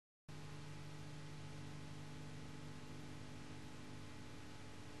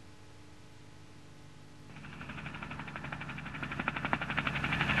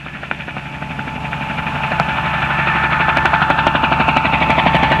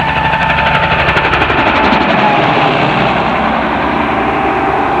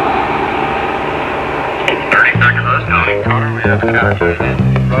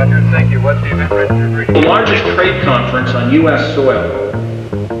Roger, thank you. What's the event registry? The largest trade conference on U.S. soil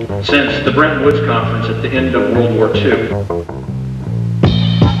since the Bretton Woods Conference at the end of World War II.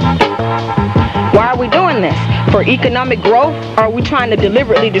 Why are we doing this? For economic growth? Or are we trying to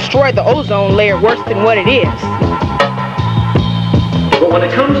deliberately destroy the ozone layer worse than what it is? But when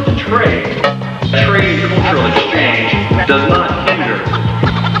it comes to trade and cultural exchange does not hinder,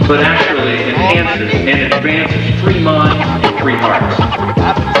 but actually enhances and advances free minds and free hearts.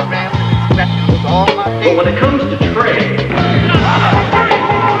 But when it comes to trade,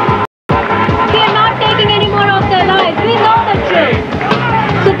 we are not taking any more of their lives. We know the truth.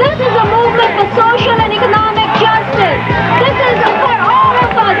 So this is a movement for social and economic justice. This is for all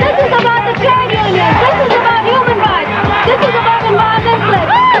of us. This is about the trade unions. This is about human rights. This is about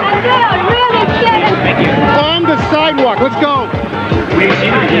environmentalists. And they are really scared. On the sidewalk. Let's go. we must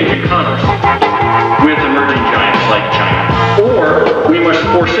either engage in commerce with emerging giants like China, or we must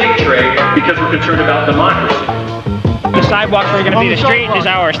forsake trade because we're concerned about democracy. The sidewalks are going to be the street is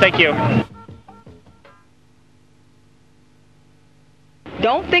ours. Thank you.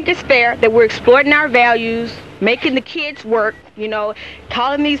 Don't think it's fair that we're exploiting our values, making the kids work, you know,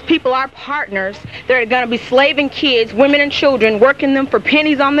 calling these people our partners. They're going to be slaving kids, women and children, working them for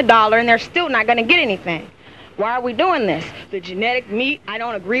pennies on the dollar, and they're still not going to get anything. Why are we doing this? The genetic meat, I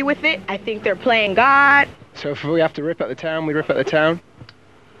don't agree with it. I think they're playing God. So if we have to rip at the town, we rip at the town?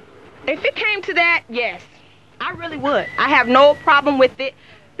 If it came to that, yes. I really would. I have no problem with it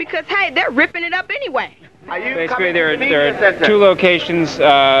because, hey, they're ripping it up anyway. Basically, there are two locations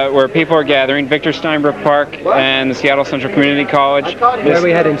where people are gathering, Victor Steinbrook Park and the Seattle Central Community College. Where are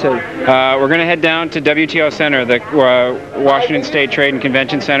we heading to? We're going to head down to WTO Center, the Washington State Trade and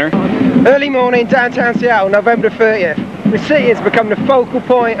Convention Center. Early morning, downtown Seattle, November 30th. The city has become the focal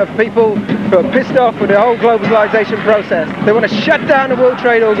point of people who are pissed off with the whole globalization process. They want to shut down the World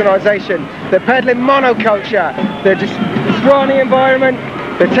Trade Organization. They're peddling monoculture. They're just destroying the environment.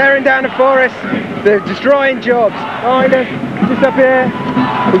 They're tearing down the forests. They're destroying jobs. Behind us, just up here,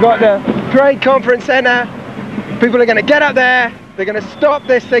 we've got the Trade Conference Center. People are going to get up there. They're going to stop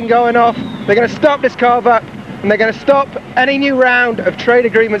this thing going off. They're going to stop this carve-up. And they're going to stop any new round of trade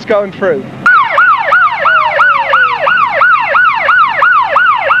agreements going through.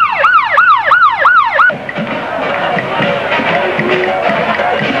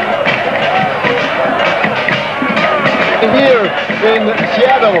 Here in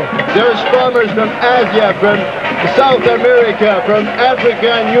Seattle, there's farmers from Asia, from South America, from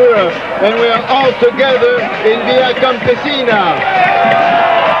Africa and Europe, and we are all together in Via Campesina.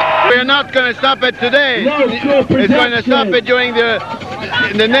 We're not going to stop it today. It's going to stop it during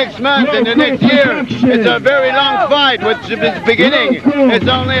the next month and the next year. It's a very long fight, which is beginning. It's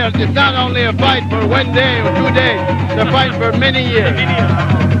not only a fight for 1 day or 2 days. It's a fight for many years.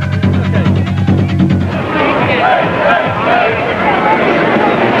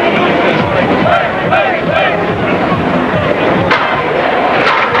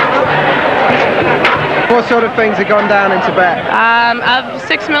 What sort of things have gone down in Tibet? Of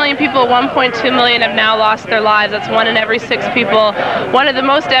 6 million people, 1.2 million have now lost their lives. That's 1 in every 6 people. One of the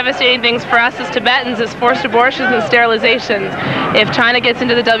most devastating things for us as Tibetans is forced abortions and sterilizations. If China gets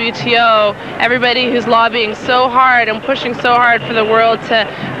into the WTO, everybody who's lobbying so hard and pushing so hard for the world to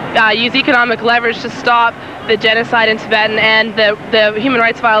use economic leverage to stop the genocide in Tibet and the human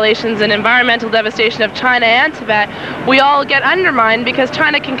rights violations and environmental devastation of China and Tibet, we all get undermined because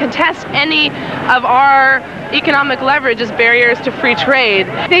China can contest any of our economic leverage as barriers to free trade.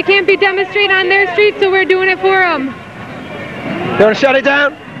 They can't be demonstrating on their streets, so we're doing it for them. You want to shut it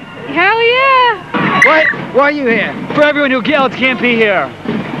down? Hell yeah! Why are you here? For everyone who else can't be here.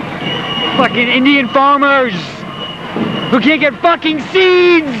 Fucking Indian farmers who can't get fucking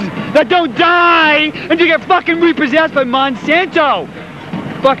seeds that don't die and you get fucking repossessed by Monsanto.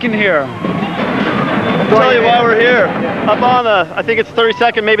 Fucking here. I'll tell you why we're here. Up on the, I think it's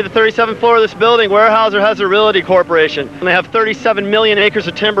 32nd, maybe the 37th floor of this building, Weyerhaeuser has a realty corporation. And they have 37 million acres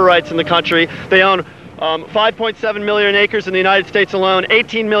of timber rights in the country. They own 5.7 million acres in the United States alone,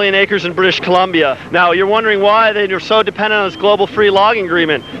 18 million acres in British Columbia. Now, you're wondering why they're so dependent on this global free logging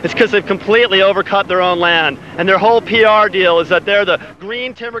agreement. It's because they've completely overcut their own land. And their whole PR deal is that they're the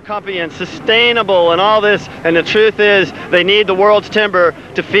green timber company and sustainable and all this. And the truth is, they need the world's timber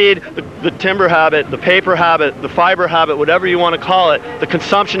to feed the timber habit, the paper habit, the fiber habit, whatever you want to call it, the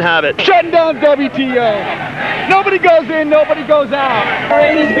consumption habit. Shutting down WTO. Nobody goes in, nobody goes out.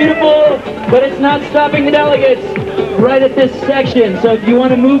 Parade is beautiful, but it's not stopping the delegates right at this section. So if you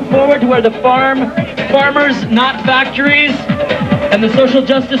want to move forward to where the farmers, not factories, and the social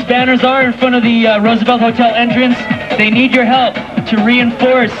justice banners are in front of the Roosevelt Hotel entrance, They need your help to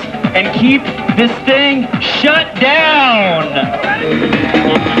reinforce and keep this thing shut down.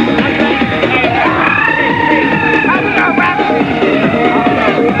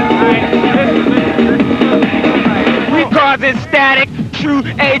 We causing static, true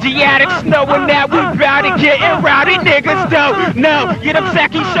Asiatics, knowing that we rowdy, getting rowdy niggas don't know. Get them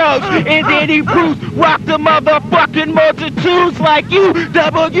sacky shows, and then he proves, rock the motherfucking multitudes like you,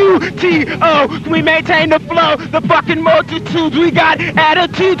 WTO. We maintain the flow, the fucking multitudes. We got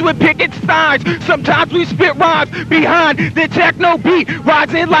attitudes with picket signs. Sometimes we spit rhymes behind the techno beat,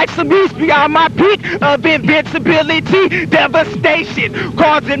 rising like some east beyond my peak of invincibility, devastation,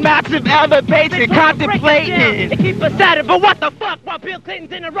 causing massive elevation, contemplating. They keep us at it, but what the fuck? While Bill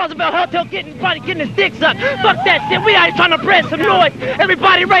Clinton's in the Roosevelt Hotel getting his dick sucked. Fuck that shit. We out here trying to spread some noise.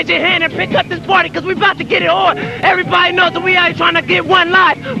 Everybody raise your hand and pick up this party because we about to get it on. Everybody knows that we out here trying to get one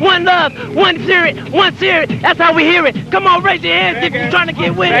life, one love, one spirit, one spirit. That's how we hear it. Come on, raise your hands if you're trying to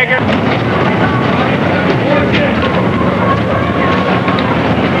get with it.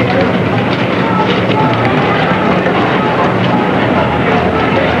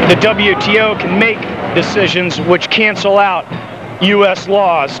 The WTO can make decisions which cancel out U.S.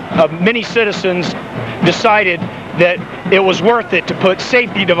 laws. Many citizens decided that it was worth it to put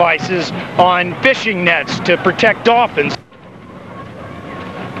safety devices on fishing nets to protect dolphins.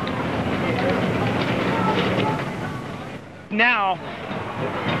 Now,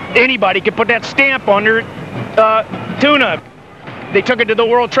 anybody can put that stamp on their tuna. They took it to the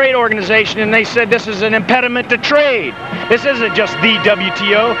World Trade Organization and they said this is an impediment to trade. This isn't just the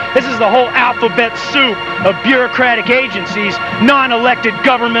WTO. This is the whole alphabet soup of bureaucratic agencies, non-elected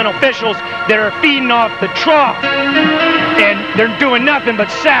government officials that are feeding off the trough. And they're doing nothing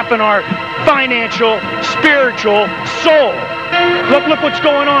but sapping our financial, spiritual soul. Look what's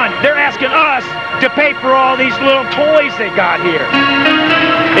going on. They're asking us to pay for all these little toys they got here.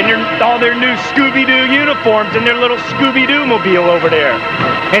 And all their new Scooby-Doo uniforms and their little Scooby-Doo mobile over there.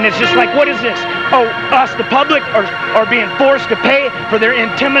 And it's just like, what is this? Oh, us, the public, are being forced to pay for their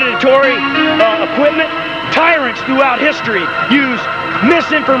intimidatory equipment? Tyrants throughout history use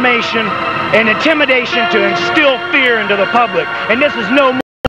misinformation and intimidation to instill fear into the public. And this is no